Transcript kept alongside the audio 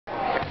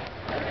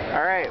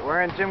Alright,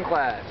 we're in gym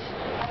class.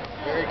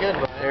 Very good,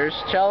 Ryan.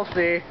 There's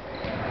Chelsea.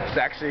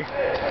 Sexy.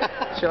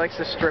 She likes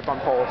to strip on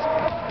poles.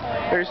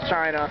 There's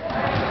China.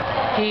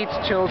 He eats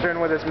children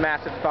with his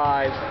massive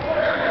thighs.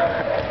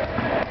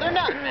 They're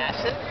not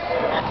massive.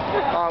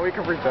 Oh, we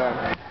can pretend.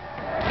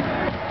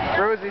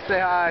 Rosie,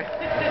 say hi.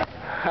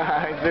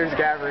 Hi. There's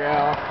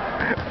Gabrielle.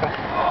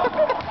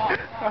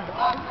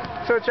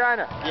 So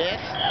China.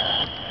 Yes?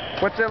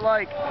 What's it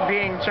like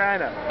being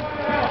China?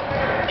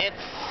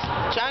 It's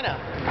China.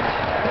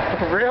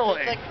 Really?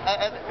 It's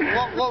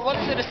like, what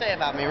is there to say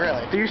about me,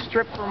 really? Do you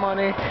strip for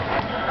money?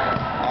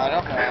 I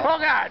don't know. Oh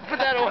God, put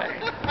that away.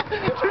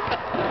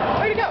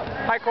 Where'd you go?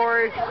 Hi,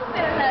 Corey.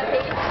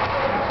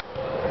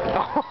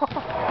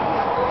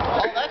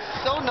 Oh, that's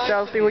so nice.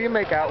 Chelsea, will you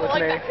make out with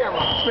me? That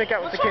camera. Let's make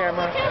out with the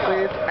camera,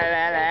 please.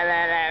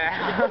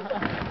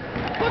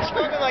 What's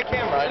wrong with my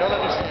camera? I don't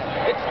understand.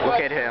 Look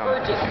at him.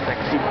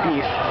 Sexy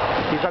beast.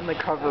 He's on the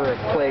cover of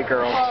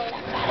Playgirl.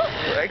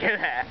 Look at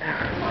that.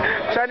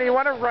 China, you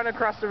want to run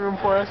across the room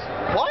for us?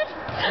 What?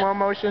 Slow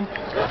motion.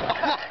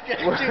 I'll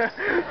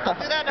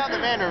do that now the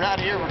man are not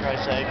here, for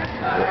Christ's sake.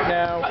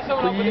 Now,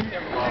 please.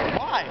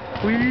 Why?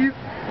 Please.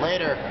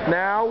 Later.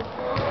 Now.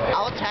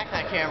 I'll attack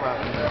that camera.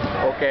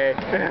 Okay.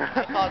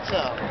 I thought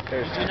so.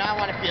 There's You do not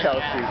want to feel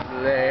Chelsea's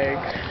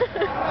legs.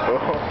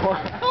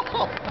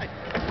 Oh my.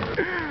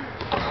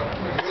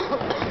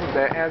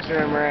 The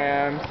Amsterdam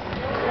Rams.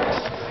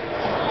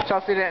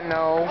 Chelsea didn't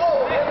know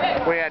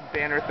we had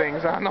banner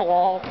things on the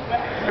wall.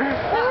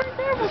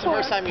 This is the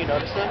first time you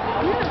noticed them?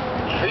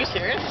 Yeah. Are you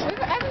serious?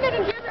 I haven't been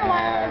in here in a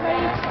while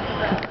already.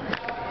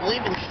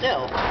 Leaving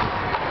still.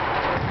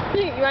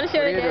 You want to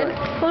show it again?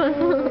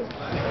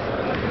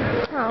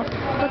 Oh,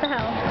 what the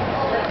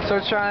hell? So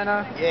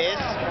China, Yes?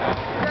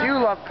 do you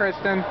love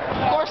Kristen?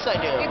 Of course I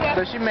do.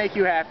 Does she make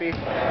you happy?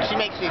 She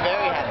makes me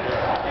very happy.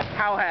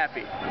 How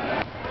happy?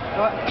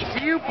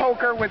 Do you poke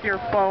her with your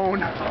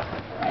phone?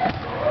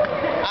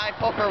 I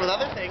poke her with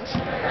other things.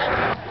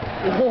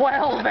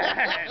 Well then.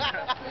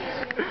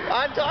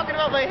 I'm talking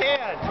about my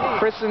hand. Jeez.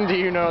 Kristen, do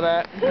you know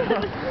that?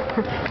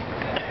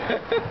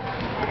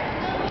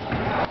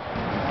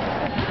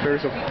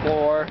 There's a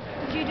floor.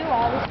 Did you do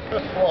all this? The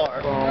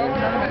floor. Phone.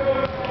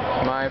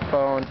 My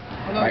phone.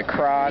 My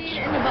crotch.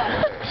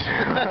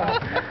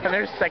 And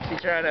there's sexy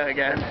China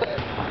again.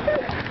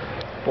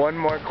 One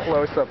more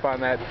close-up on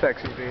that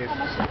sexy beast.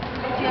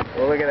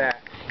 Well, look at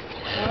that.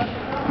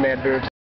 Man boobs.